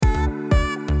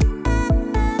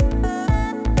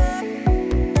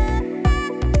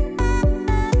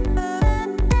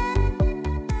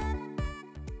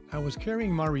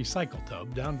carrying my recycle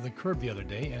tub down to the curb the other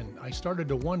day, and I started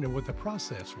to wonder what the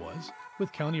process was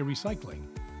with county recycling.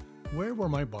 Where were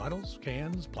my bottles,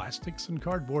 cans, plastics, and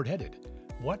cardboard headed?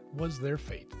 What was their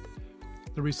fate?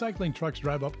 The recycling trucks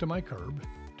drive up to my curb,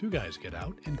 two guys get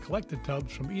out and collect the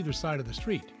tubs from either side of the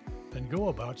street, then go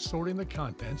about sorting the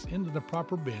contents into the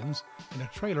proper bins in a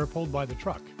trailer pulled by the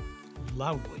truck,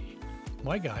 loudly.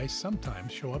 My guys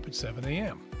sometimes show up at 7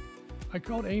 a.m. I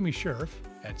called Amy Schirf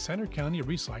at Center County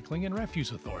Recycling and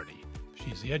Refuse Authority.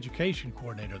 She's the education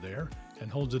coordinator there and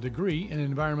holds a degree in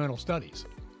environmental studies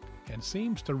and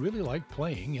seems to really like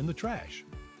playing in the trash.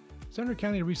 Center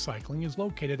County Recycling is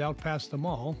located out past the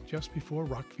mall just before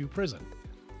Rockview Prison.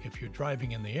 If you're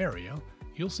driving in the area,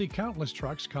 you'll see countless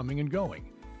trucks coming and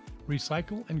going,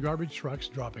 recycle and garbage trucks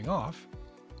dropping off,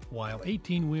 while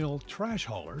 18-wheel trash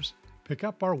haulers pick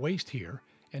up our waste here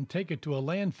and take it to a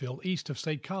landfill east of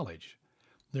State College.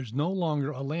 There's no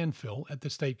longer a landfill at the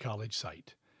State College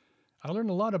site. I learned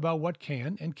a lot about what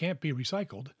can and can't be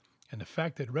recycled, and the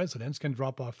fact that residents can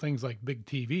drop off things like big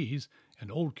TVs and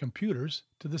old computers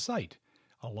to the site,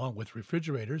 along with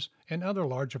refrigerators and other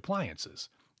large appliances,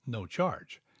 no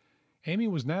charge. Amy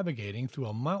was navigating through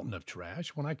a mountain of trash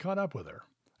when I caught up with her.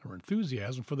 Her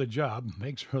enthusiasm for the job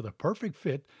makes her the perfect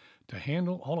fit to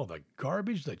handle all of the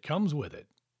garbage that comes with it.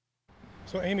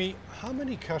 So Amy, how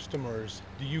many customers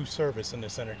do you service in the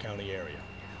Center County area?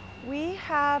 We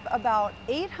have about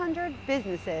 800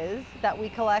 businesses that we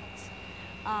collect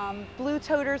blue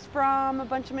toters from, a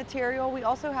bunch of material. We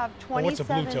also have 27. What's a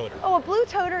blue toter? Oh, a blue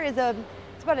toter is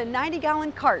it's about a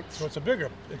 90-gallon cart. So it's a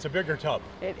bigger tub.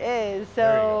 It is.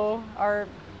 So our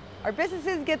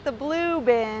businesses get the blue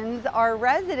bins. Our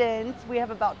residents, we have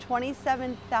about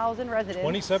 27,000 residents.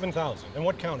 27,000. And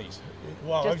what counties?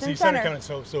 Well, Just obviously in Center Center.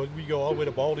 County. So we go all the way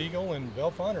to Bald Eagle and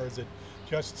Bellefonte, or is it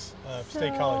just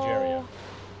State College area?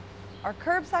 Our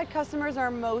curbside customers are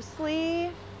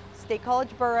mostly State College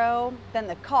Borough, then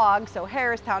the COG, so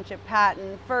Harris Township,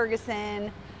 Patton,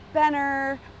 Ferguson,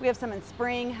 Benner. We have some in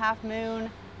Spring, Half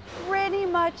Moon. Pretty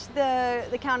much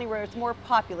the county where it's more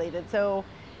populated. So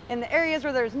in the areas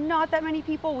where there's not that many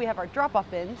people, we have our drop-off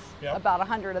bins, about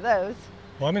 100 of those.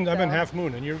 Well, I'm in Half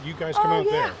Moon, and you guys come out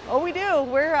there. Oh, we do.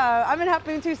 I'm in Half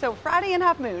Moon too, so Friday and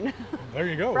Half Moon. There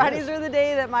you go. Fridays are the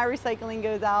day that my recycling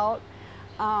goes out.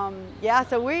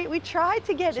 So we try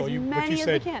to get as many as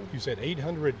we can. You said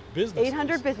 800 businesses.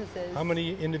 800 businesses. How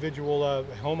many individual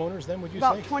homeowners then would you say?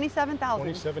 About 27,000.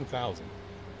 27,000.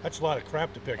 That's a lot of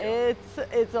crap to pick up.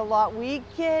 It's a lot. We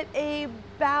get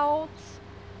about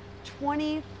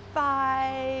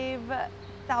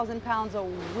 25,000 pounds a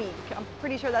week. I'm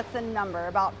pretty sure that's the number.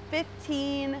 About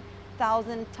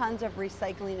 15,000 tons of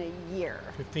recycling a year.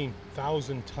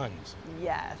 15,000 tons.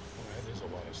 Yes. That is a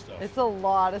lot of stuff. It's a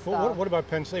lot of stuff. Well, what about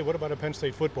Penn State? What about a Penn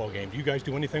State football game? Do you guys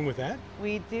do anything with that?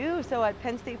 We do. So at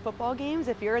Penn State football games,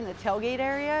 if you're in the tailgate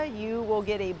area, you will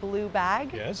get a blue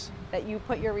bag that you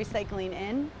put your recycling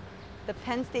in. The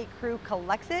Penn State crew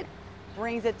collects it,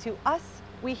 brings it to us.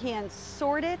 We hand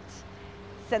sort it,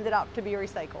 send it out to be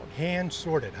recycled. Hand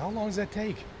sorted. How long does that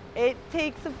take? It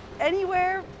takes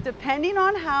anywhere, depending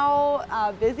on how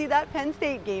busy that Penn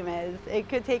State game is, it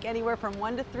could take anywhere from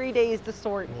 1 to 3 days to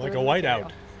sort. Like a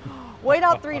whiteout.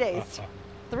 Whiteout 3 days.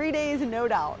 3 days, no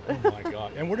doubt. Oh my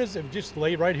God. And where does it just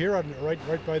lay right here,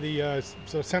 right by the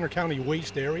Center County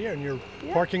waste area in your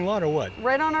parking lot, or what?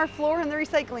 Right on our floor in the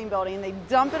recycling building. They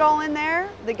dump it all in there.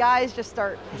 The guys just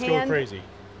start go crazy.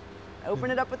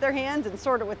 Open it up with their hands and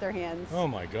sort it with their hands. Oh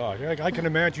my God. I can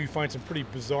imagine you find some pretty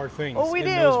bizarre things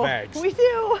those bags. We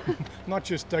do. Not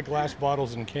just glass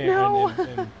bottles and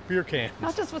and beer cans.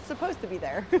 Not just what's supposed to be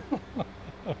there.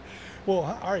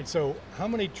 Well, all right, so how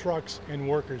many trucks and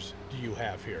workers do you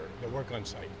have here that work on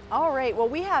site? All right, well,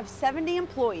 we have 70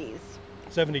 employees.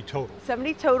 70 total?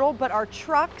 70 total, but our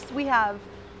trucks, we have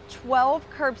 12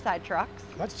 curbside trucks.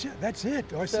 That's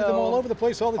it. I see them all over the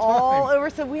place all the time. All over,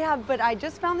 but I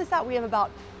just found this out, we have about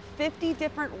 50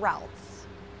 different routes.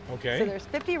 Okay. So there's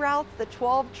 50 routes, the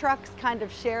 12 trucks kind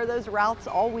of share those routes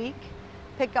all week,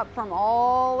 pick up from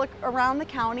all around the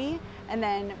county, and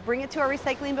then bring it to our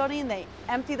recycling building. They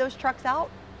empty those trucks out.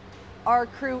 Our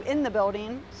crew in the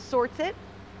building sorts it,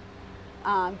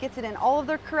 gets it in all of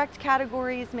their correct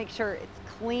categories, make sure it's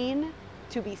clean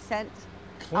to be sent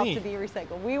out to be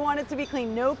recycled. We want it to be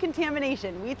clean, no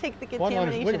contamination. We take the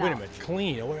contamination wait a out. minute,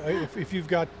 clean. If you've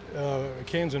got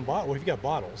cans and bottles, if you've got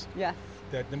bottles,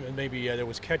 that maybe there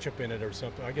was ketchup in it or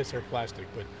something. I guess they're plastic,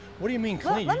 but what do you mean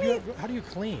clean? How do you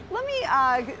clean? Let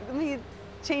me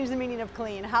change the meaning of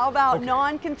clean. How about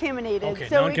non-contaminated? Okay,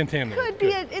 so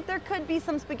non-contaminated. There could be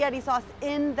some spaghetti sauce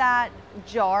in that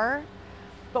jar,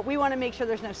 but we want to make sure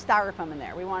there's no styrofoam in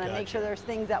there. We want to make sure there's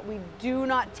things that we do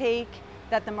not take,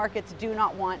 that the markets do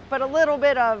not want, but a little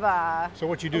bit of... So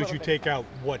what you do is you take out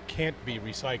what can't be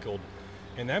recycled,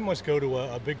 and that must go to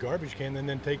a big garbage can and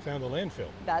then take down the landfill.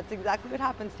 That's exactly what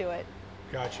happens to it.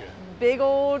 Gotcha. Big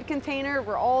old container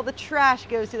where all the trash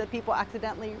goes to that people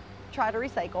accidentally try to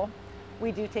recycle.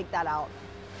 We do take that out.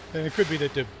 And it could be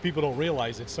that the people don't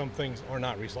realize that some things are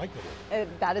not recyclable.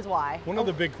 That is why. One of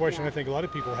the big questions I think a lot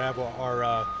of people have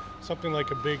are something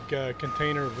like a big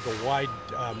container with a wide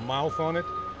mouth on it,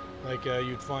 like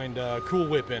you'd find Cool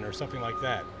Whip in or something like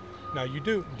that. Now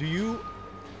do you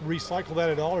recycle that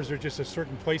at all, or is there just a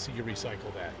certain place that you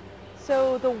recycle that?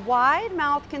 So the wide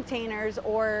mouth containers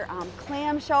or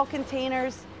clamshell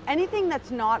containers, anything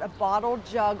that's not a bottle,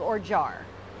 jug, or jar.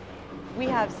 We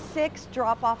have 6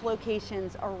 drop-off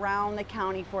locations around the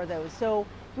county for those. So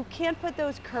you can't put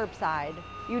those curbside.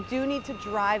 You do need to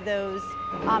drive those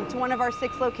to one of our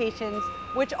 6 locations,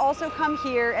 which also come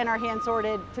here and are hand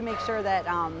sorted to make sure that,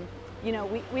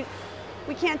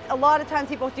 we can't, a lot of times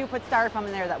people do put styrofoam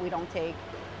in there that we don't take.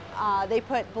 They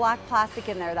put black plastic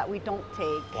in there that we don't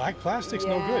take. Black plastic's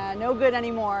no good. Yeah, no good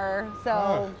anymore.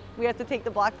 So we have to take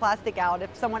the black plastic out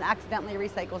if someone accidentally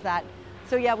recycles that.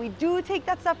 So yeah, we do take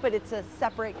that stuff, but it's a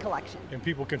separate collection. And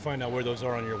people can find out where those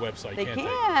are on your website, They can't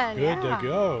can, they? Good to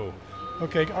go.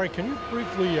 Okay, all right, can you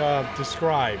briefly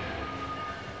describe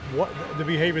what the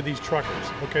behavior of these truckers?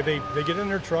 Okay, they get in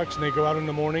their trucks and they go out in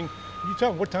the morning. Can you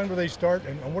tell them what time do they start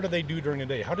and what do they do during the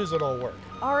day? How does it all work?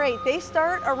 All right, they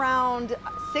start around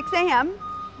 6 a.m.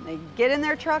 They get in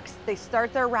their trucks, they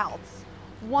start their routes.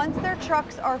 Once their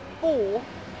trucks are full,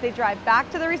 they drive back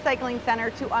to the recycling center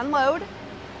to unload,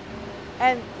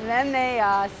 and then they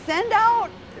send out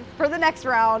for the next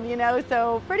round,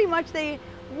 so pretty much they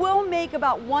will make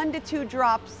about 1 to 2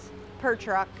 drops per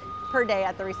truck per day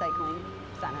at the recycling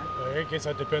center. I guess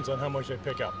that depends on how much they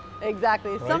pick up.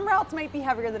 Exactly. Right? Some routes might be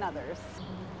heavier than others.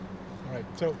 All right,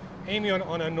 so Amy,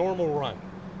 on a normal run,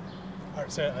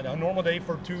 so a normal day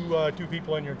for two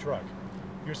people in your truck,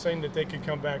 you're saying that they could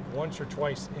come back once or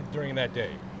twice during that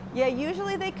day? Yeah,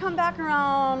 usually they come back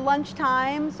around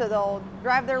lunchtime, so they'll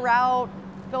drive their route,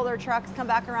 fill their trucks, come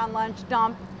back around lunch,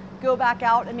 dump, go back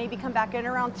out, and maybe come back in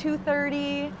around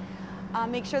 2:30.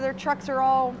 Make sure their trucks are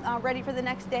all ready for the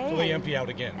next day. So they empty out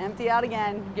again? Empty out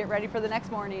again, get ready for the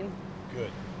next morning.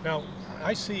 Good. Now,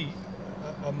 I see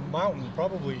a mountain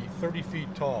probably 30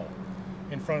 feet tall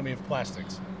in front of me of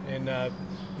plastics. And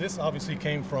this obviously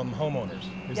came from homeowners.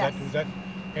 Is that?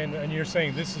 And you're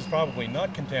saying this is probably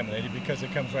not contaminated because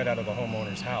it comes right out of the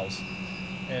homeowner's house.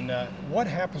 And what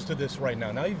happens to this right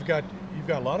now? Now you've got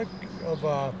a lot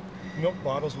of milk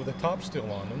bottles with the top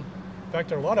still on them. In fact,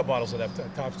 there are a lot of bottles that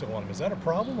have top still on them. Is that a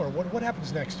problem, or what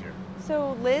happens next year?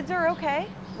 So lids are okay.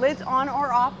 Lids on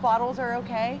or off bottles are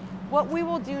okay. What we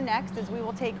will do next is we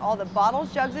will take all the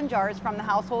bottles, jugs, and jars from the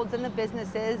households and the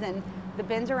businesses and the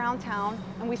bins around town,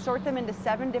 and we sort them into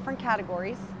 7 different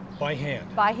categories. By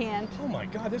hand? By hand. Oh my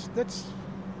God, that's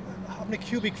how many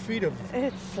cubic feet of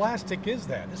plastic is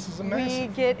that? This is massive.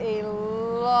 We get a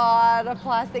lot of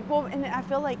plastic. Well, and I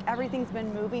feel like everything's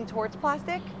been moving towards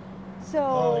plastic.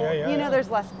 So, there's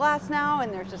less glass now,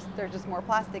 and there's just more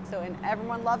plastic. So, and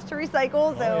everyone loves to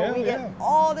recycle, so we get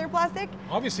all their plastic.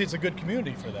 Obviously, it's a good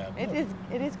community for that.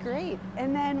 It is great.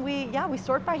 And then we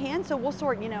sort by hand. So we'll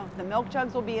sort, the milk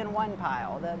jugs will be in one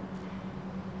pile. The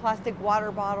plastic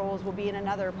water bottles will be in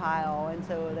another pile. And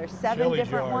so there's 7 jelly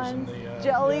different jars ones. And the,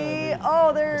 jelly.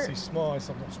 I see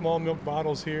small milk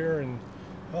bottles here, and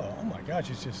oh my gosh,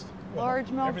 it's just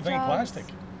large milk everything jugs, plastic.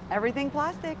 Everything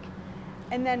plastic.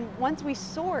 And then once we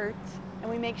sort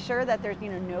and we make sure that there's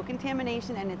no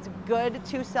contamination and it's good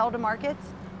to sell to markets,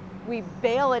 we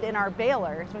bale it in our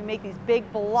baler. So we make these big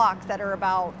blocks that are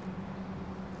about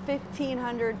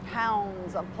 1,500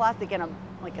 pounds of plastic in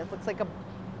it looks like a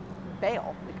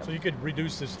bale. So you could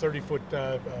reduce this 30-foot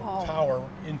tower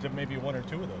into maybe 1 or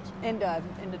 2 of those. Into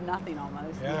nothing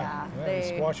almost. Yeah.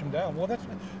 They squash them down. Well,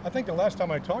 I think the last time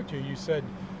I talked to you, you said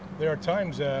there are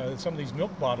times some of these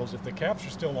milk bottles, if the caps are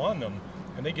still on them,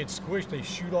 and they get squished, they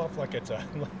shoot off like it's a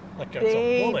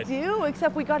bullet. They do,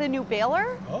 except we got a new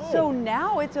baler. Oh. So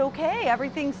now it's okay.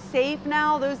 Everything's safe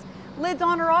now. Those lids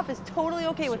on or off is totally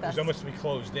okay with us. It must be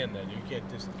closed in then. You can't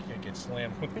get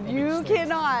slammed with You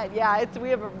cannot. Yeah, we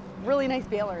have a really nice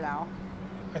baler now.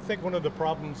 I think one of the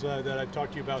problems that I've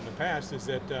talked to you about in the past is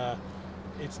that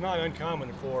it's not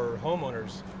uncommon for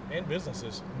homeowners and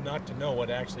businesses not to know what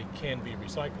actually can be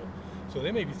recycled. So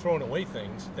they may be throwing away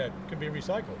things that could be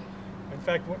recycled. In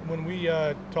fact, when we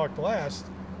talked last,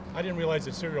 I didn't realize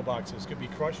that cereal boxes could be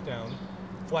crushed down,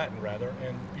 flattened rather,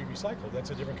 and be recycled.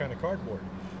 That's a different kind of cardboard.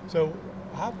 So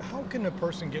how can a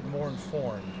person get more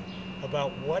informed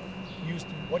about what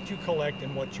you collect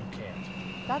and what you can't?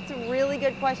 That's a really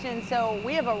good question. So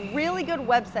we have a really good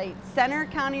website,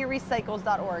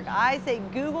 centercountyrecycles.org. I say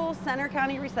Google Center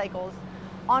County Recycles.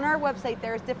 On our website,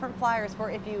 there's different flyers for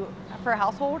a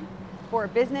household, for a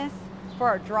business, for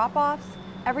our drop-offs,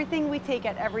 everything we take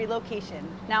at every location.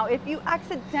 Now, if you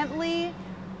accidentally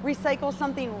recycle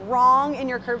something wrong in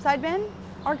your curbside bin,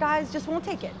 our guys just won't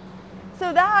take it.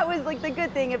 So that was like the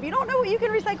good thing. If you don't know what you can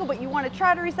recycle, but you want to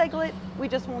try to recycle it, we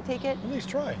just won't take it. At least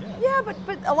try, yeah. Yeah,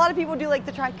 but a lot of people do like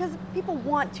to try because people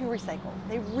want to recycle.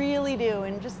 They really do,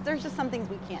 and there's just some things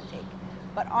we can't take.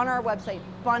 But on our website,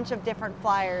 bunch of different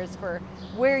flyers for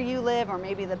where you live or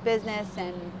maybe the business,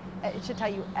 and it should tell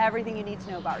you everything you need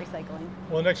to know about recycling.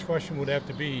 Well, the next question would have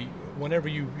to be, whenever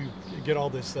you get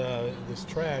all this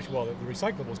trash, well, the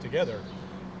recyclables together,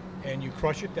 and you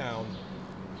crush it down,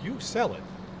 you sell it.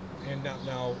 And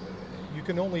now you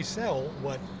can only sell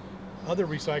what other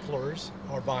recyclers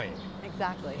are buying.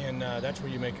 Exactly. And that's where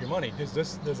you make your money.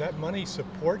 Does that money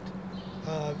support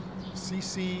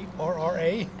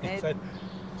CCRRA? Is that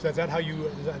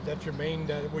your main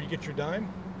where you get your dime?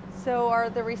 So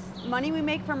the money we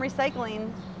make from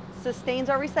recycling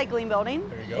sustains our recycling building.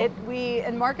 There you go.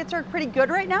 And markets are pretty good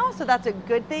right now, so that's a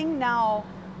good thing. Now,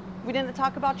 we didn't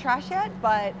talk about trash yet,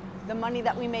 but the money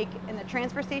that we make in the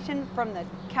transfer station from the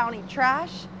county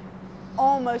trash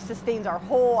almost sustains our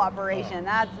whole operation.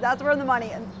 Oh. That's where the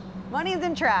money is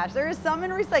in trash. There is some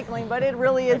in recycling, but it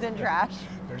really is in trash.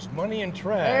 There's money in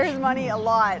trash. There's money a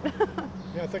lot.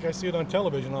 Yeah, I think I see it on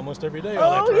television almost every day.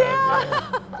 Oh,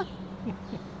 yeah.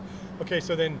 Okay,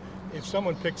 so then if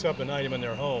someone picks up an item in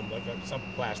their home, like some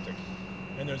plastic,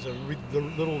 and there's the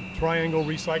little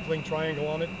recycling triangle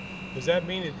on it, does that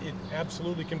mean it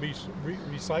absolutely can be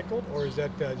recycled, or does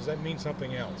that mean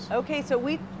something else? Okay, so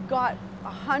we got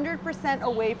 100%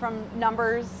 away from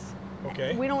numbers.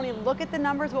 Okay. We don't even look at the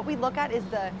numbers. What we look at is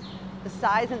the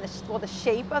size and the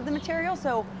shape of the material.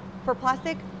 So for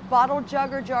plastic, bottle,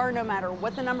 jug, or jar, no matter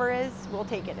what the number is, we'll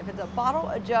take it. If it's a bottle,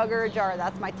 a jug, or a jar,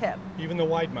 that's my tip. Even the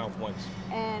wide mouth ones?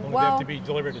 And they have to be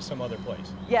delivered to some other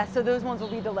place? Yeah, so those ones will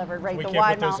be delivered, right? We the can't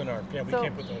wide put those mouth. in our, yeah, we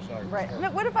can't put those in our. Right.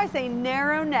 What if I say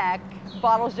narrow neck,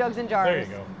 bottles, jugs, and jars?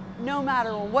 There you go. No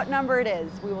matter what number it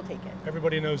is, we will take it.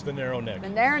 Everybody knows the narrow neck. The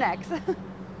narrow necks.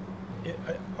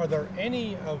 Are there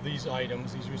any of these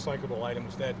items, these recyclable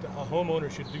items, that a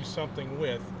homeowner should do something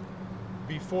with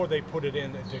before they put it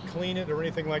in, to clean it or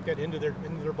anything like that into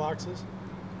their boxes?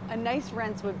 A nice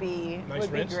rinse would be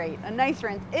rinse? great. A nice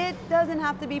rinse. It doesn't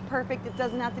have to be perfect. It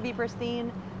doesn't have to be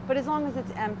pristine. But as long as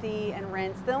it's empty and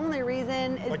rinsed, the only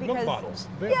reason is like because milk bottles.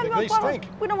 Milk they bottles. stink.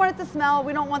 We don't want it to smell.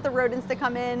 We don't want the rodents to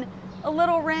come in. A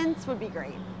little rinse would be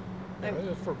great.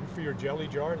 For your jelly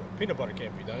jar, peanut butter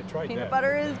can't be done. I tried Peanut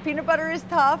that. Peanut butter is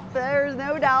tough. There's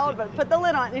no doubt. But put the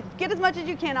lid on it. Get as much as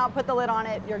you can out. Put the lid on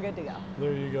it. You're good to go.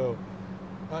 There you go.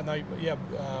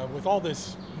 With all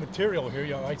this material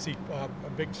here, I see a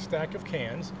big stack of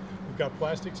cans. We've got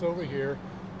plastics over here,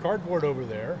 cardboard over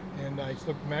there, and I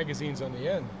look magazines on the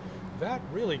end. That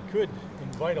really could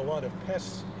invite a lot of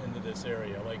pests into this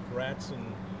area, like rats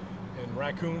and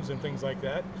raccoons and things like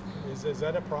that. Is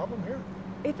that a problem here?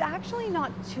 It's actually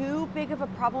not too big of a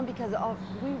problem because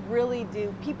we really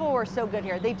do. People are so good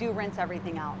here. They do rinse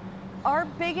everything out. Our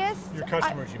biggest... Your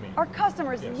customers, you mean? Our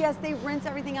customers, yes. Yes, they rinse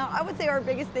everything out. I would say our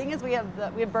biggest thing is we have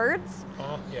birds.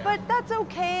 Yeah. But that's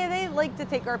okay. They like to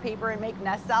take our paper and make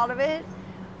nests out of it.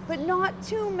 But not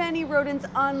too many rodents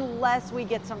unless we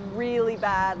get some really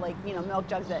bad, milk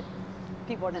jugs that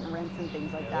people didn't rinse and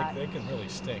things like that. They can really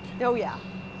stink. Oh, yeah.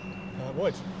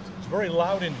 It's very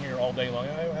loud in here all day long.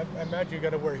 I imagine you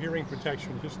got to wear hearing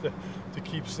protection just to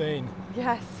keep sane.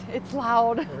 Yes, it's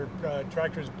loud. Or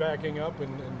tractors backing up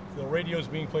and the radio's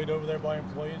being played over there by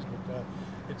employees. But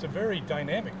it's a very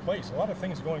dynamic place. A lot of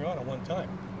things going on at one time.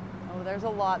 Oh, there's a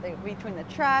lot between the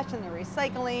trash and the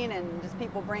recycling and just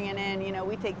people bringing in,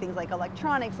 we take things like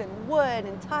electronics and wood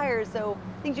and tires, so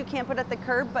things you can't put at the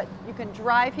curb, but you can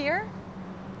drive here,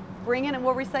 bring it and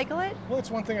we'll recycle it. Well,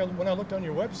 that's one thing, when I looked on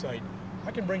your website,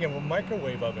 I can bring in a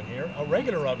microwave oven here, a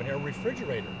regular oven here, a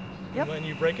refrigerator. Yep. And then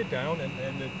you break it down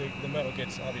and the metal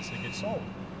obviously gets sold.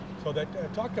 So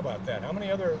talk about that.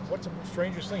 What's the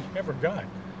strangest thing you ever got?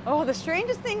 Oh, the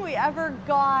strangest thing we ever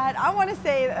got, I want to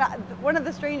say one of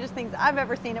the strangest things I've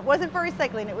ever seen, it wasn't for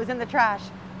recycling, it was in the trash,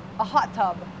 a hot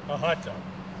tub. A hot tub.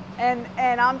 And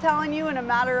I'm telling you, in a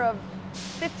matter of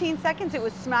 15 seconds, it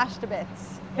was smashed to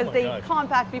bits. Because they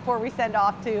compact before we send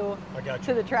off to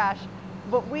the trash.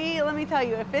 But let me tell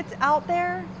you, if it's out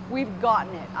there, we've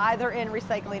gotten it, either in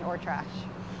recycling or trash.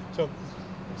 So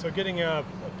So getting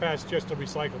past just the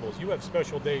recyclables, you have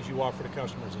special days you offer to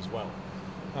customers as well.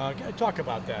 Talk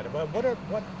about that. About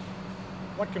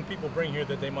what can people bring here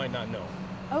that they might not know?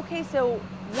 Okay, so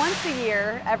once a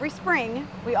year, every spring,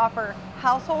 we offer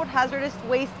Household Hazardous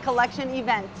Waste Collection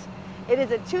event. It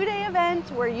is a 2-day event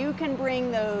where you can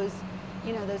bring those,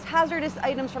 those hazardous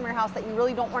items from your house that you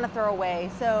really don't want to throw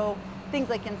away. So things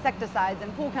like insecticides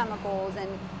and pool chemicals and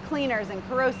cleaners and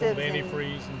corrosives and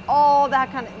antifreeze and all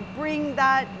that kind of, bring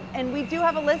that. And we do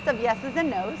have a list of yeses and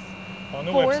nos. On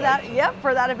the for website. that, yep,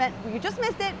 for that event. You just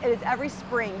missed it. It is every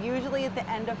spring, usually at the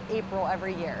end of April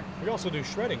every year. You also do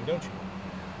shredding, don't you?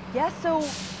 Yes, so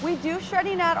we do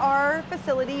shredding at our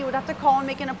facility. You would have to call and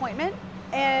make an appointment.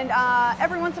 And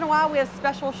every once in a while, we have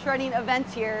special shredding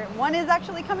events here. One is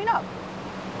actually coming up.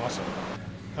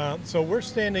 Awesome. So we're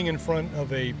standing in front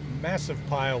of a massive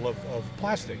pile of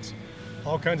plastics,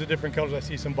 all kinds of different colors. I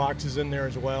see some boxes in there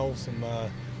as well, some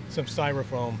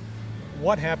styrofoam.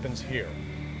 What happens here?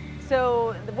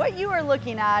 So what you are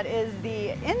looking at is the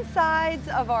insides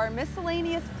of our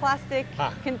miscellaneous plastic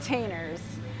containers.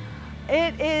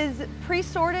 It is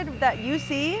pre-sorted that you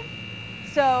see,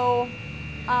 so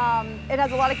it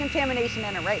has a lot of contamination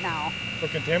in it right now. So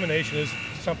contamination is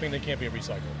something that can't be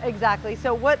recycled. Exactly.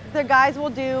 So what the guys will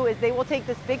do is they will take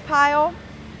this big pile,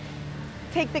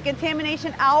 take the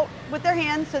contamination out with their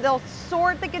hands, so they'll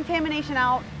sort the contamination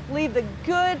out, leave the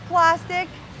good plastic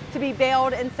to be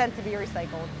baled and sent to be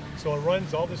recycled. So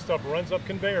all this stuff runs up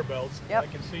conveyor belts. Yep. I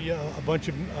can see a bunch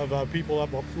of people,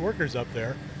 workers up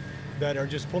there that are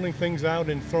just pulling things out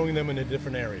and throwing them into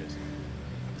different areas.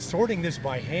 Sorting this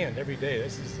by hand every day,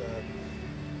 this is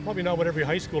probably not what every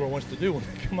high schooler wants to do when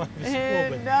they come out of school,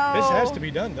 but No. this has to be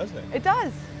done, doesn't it? It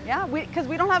does, yeah, because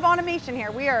we don't have automation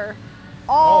here. We are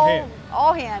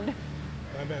all hand.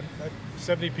 I mean,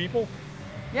 70 people?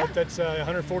 Yeah. That's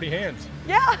 140 hands.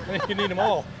 Yeah. You need them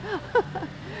all.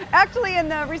 Actually, in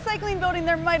the recycling building,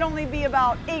 there might only be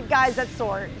about 8 guys that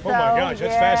sort. Oh my gosh,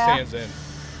 that's fast hands then.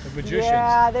 The magicians.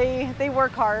 Yeah, they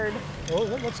work hard. Well,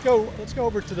 let's go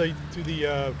over to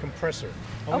the compressor.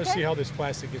 I want to Okay. see how this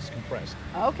plastic is compressed.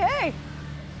 Okay.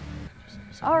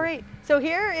 All right. So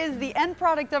here is the end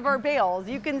product of our bales.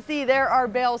 You can see there are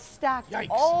bales stacked Yikes.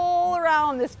 all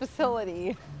around this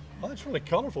facility. Oh, that's really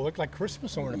colorful. Look like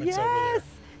Christmas ornaments over Yes. there.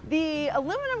 The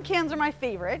aluminum cans are my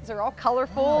favorites. They're all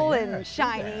colorful Oh, yeah, I and see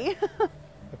shiny.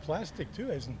 The plastic too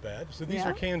isn't bad. So these Yeah.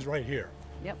 are cans right here.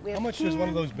 Yep. We How have much does one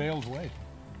of cans. those bales weigh?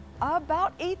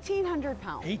 About 1,800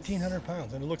 pounds. 1,800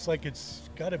 pounds, and it looks like it's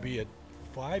got to be at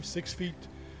 5-6 feet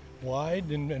wide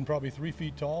and probably 3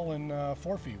 feet tall and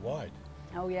 4 feet wide.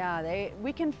 Oh yeah,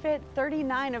 we can fit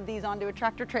 39 of these onto a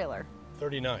tractor trailer.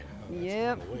 39. Oh, that's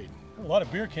Yep. a lot of weight. A lot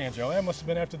of beer cans, Joe. That must have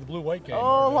been after the blue-white game.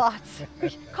 Oh, lots.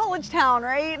 College town,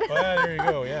 right? Well, there you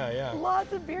go. Yeah.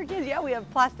 Lots of beer cans. Yeah, we have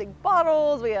plastic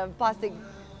bottles. We have plastic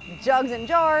jugs and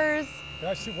jars. Can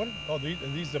I see what? Oh, are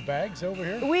these the bags over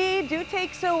here? We do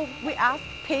we ask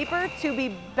paper to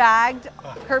be bagged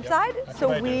curbside, yep. That's so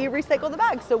what I we do. recycle the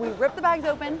bags. So we rip the bags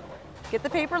open, get the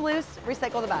paper loose,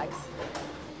 recycle the bags.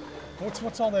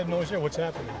 What's all that noise here? What's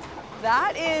happening?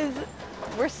 That is,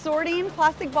 we're sorting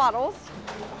plastic bottles.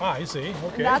 Ah, I see.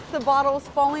 Okay. That's the bottles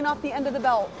falling off the end of the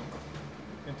belt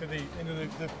into the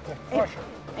crusher.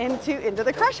 into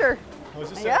the crusher. Oh, is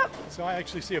this Yep. so I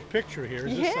actually see a picture here.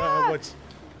 Is Yeah. this is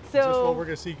this So what we're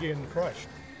going to see getting crushed?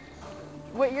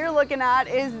 what you're looking at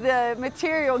is the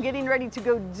material getting ready to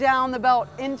go down the belt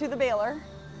into the baler.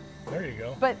 There you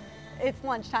go. But it's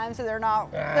lunchtime, so they're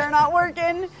not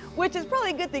working, which is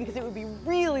probably a good thing because it would be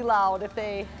really loud if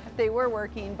they were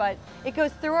working. But it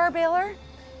goes through our baler,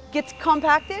 gets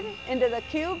compacted into the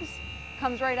cubes,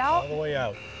 comes right out. All the way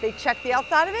out. They check the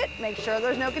outside of it, make sure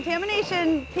there's no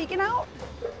contamination peeking out,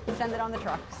 send it on the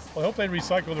trucks. Well, I hope they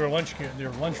recycle their lunch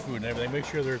food and everything. Make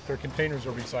sure their containers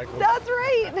are recycled. That's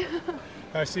right.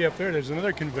 I see up there's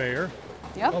another conveyor.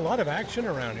 Yep. A lot of action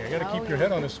around here. You got to keep your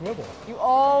head on a swivel. You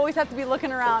always have to be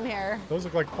looking around here. Those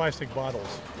look like plastic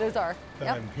bottles Those are. that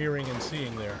Yep. I'm hearing and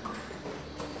seeing there.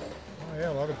 Oh yeah,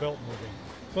 a lot of belt moving.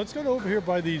 So let's go over here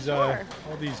by these all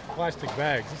these plastic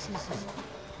bags. This is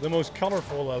the most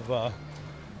colorful of the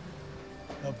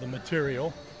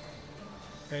material.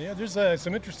 And yeah, there's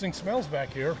some interesting smells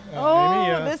back here.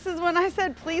 Amy, This is when I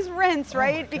said please rinse,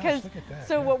 right? gosh, Because look at that,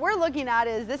 so yeah. what we're looking at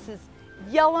is this is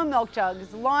yellow milk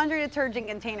jugs, laundry detergent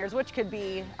containers, which could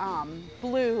be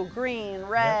blue, green,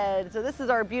 red. So this is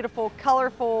our beautiful,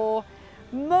 colorful,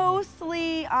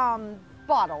 mostly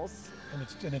bottles.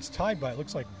 And it's tied by, it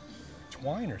looks like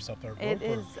twine or something. Or It rope, or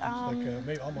is, it's like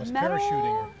maybe almost metal-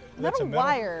 parachuting. Or, that's a metal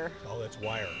wire. Oh, that's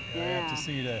wire. I have Yeah. to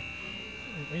see the.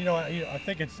 I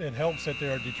think it helps that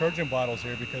there are detergent bottles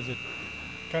here because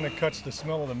kind of cuts the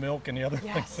smell of the milk and the other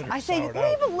Yes, things that are I say soured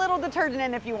leave out. a little detergent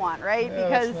in if you want, right? Yeah,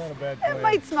 because that's not a bad it plan.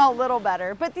 might smell a little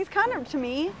better. But these kind of, to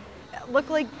me, look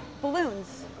like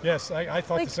balloons. Yes, I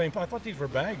thought Like- the same. I thought these were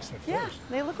bags at Yeah, first.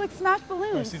 they look like smashed I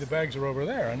balloons. see the bags are over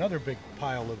there. Another big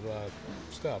pile of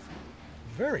stuff.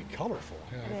 Very colorful.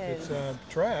 Yeah, It it's is.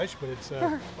 trash, but it's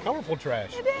colorful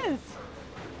trash. It is.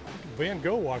 Van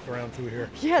Gogh walked around through here.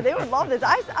 Yeah, they would love this.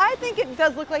 I think it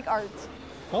does look like art.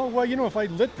 Oh, well, you know, if I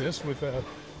lit this with a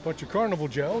bunch of carnival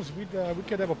gels, we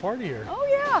could have a party here. Oh,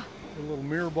 yeah. A little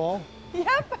mirror ball. Yep.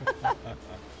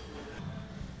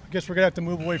 I guess we're going to have to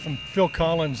move away from Phil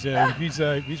Collins.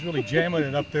 He's really jamming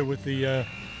it up there with the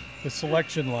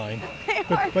selection line.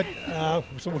 But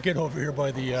so we'll get over here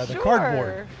by the Sure.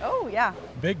 cardboard. Oh, yeah.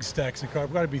 Big stacks of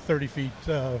cardboard. Got to be 30,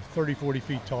 40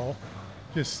 feet tall.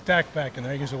 Just stacked back in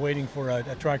there. I guess they're waiting for a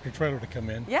tractor trailer to come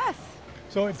in. Yes.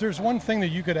 So if there's one thing that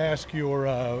you could ask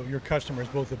your customers,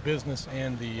 both the business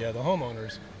and the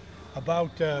homeowners,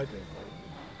 about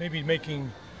maybe making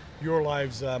your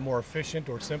lives more efficient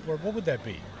or simpler, what would that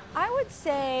be? I would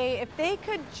say if they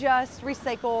could just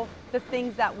recycle the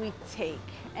things that we take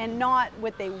and not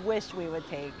what they wish we would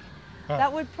take,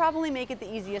 that would probably make it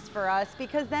the easiest for us,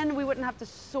 because then we wouldn't have to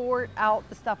sort out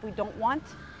the stuff we don't want,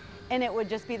 and it would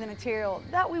just be the material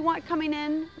that we want coming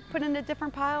in, put into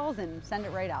different piles and send it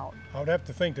right out. I would have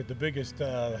to think that the biggest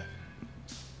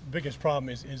problem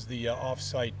is the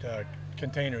off-site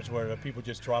containers where people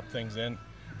just drop things in.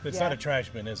 It's not Yeah. a trash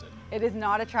bin, is it? It is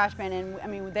not a trash bin, and I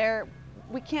mean,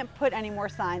 we can't put any more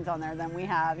signs on there than we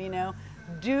have, you know.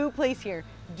 Do place here,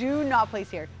 do not place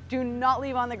here, do not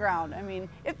leave on the ground. I mean,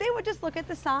 if they would just look at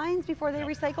the signs before they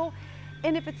recycle,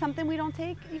 and if it's something we don't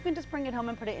take, you can just bring it home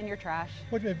and put it in your trash.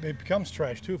 Well, it becomes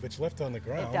trash too if it's left on the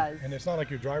ground. does. And it's not like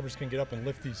your drivers can get up and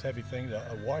lift these heavy things,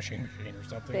 a washing machine or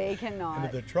something. They cannot.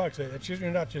 Into the trucks.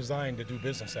 You're not designed to do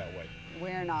business that way.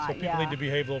 We're not, So people yeah. need to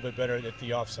behave a little bit better at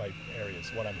the off-site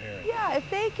areas, what I'm hearing. Yeah, if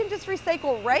they can just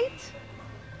recycle right,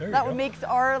 There you that go. would make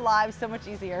our lives so much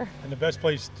easier. And the best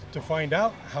place to find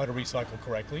out how to recycle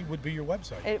correctly would be your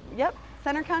website. Yep,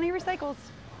 Center County Recycles.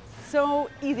 So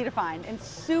easy to find and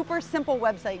super simple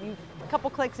website. You a couple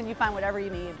clicks and you find whatever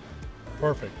you need.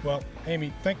 Perfect. Well,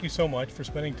 Amy, thank you so much for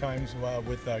spending time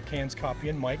with Cans, Copy,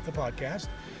 and Mike, the podcast.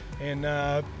 And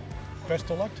best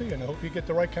of luck to you, and I hope you get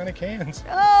the right kind of cans.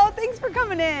 Oh, thanks for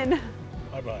coming in.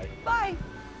 Bye-bye. Bye.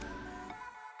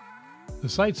 The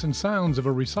sights and sounds of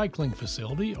a recycling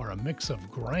facility are a mix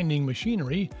of grinding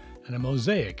machinery and a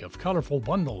mosaic of colorful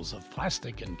bundles of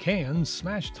plastic and cans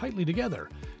smashed tightly together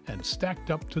and stacked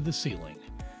up to the ceiling.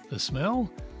 The smell?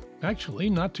 Actually,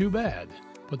 not too bad,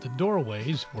 but the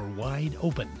doorways were wide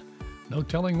open. No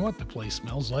telling what the place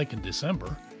smells like in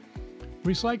December.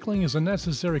 Recycling is a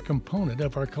necessary component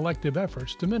of our collective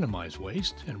efforts to minimize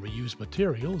waste and reuse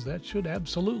materials that should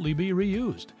absolutely be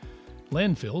reused.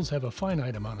 Landfills have a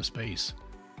finite amount of space.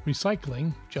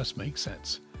 Recycling just makes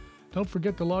sense. Don't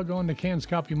forget to log on to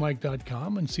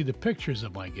canscopymike.com and see the pictures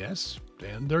of my guests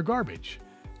and their garbage,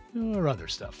 or other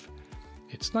stuff.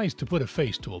 It's nice to put a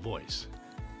face to a voice.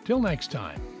 Till next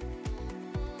time.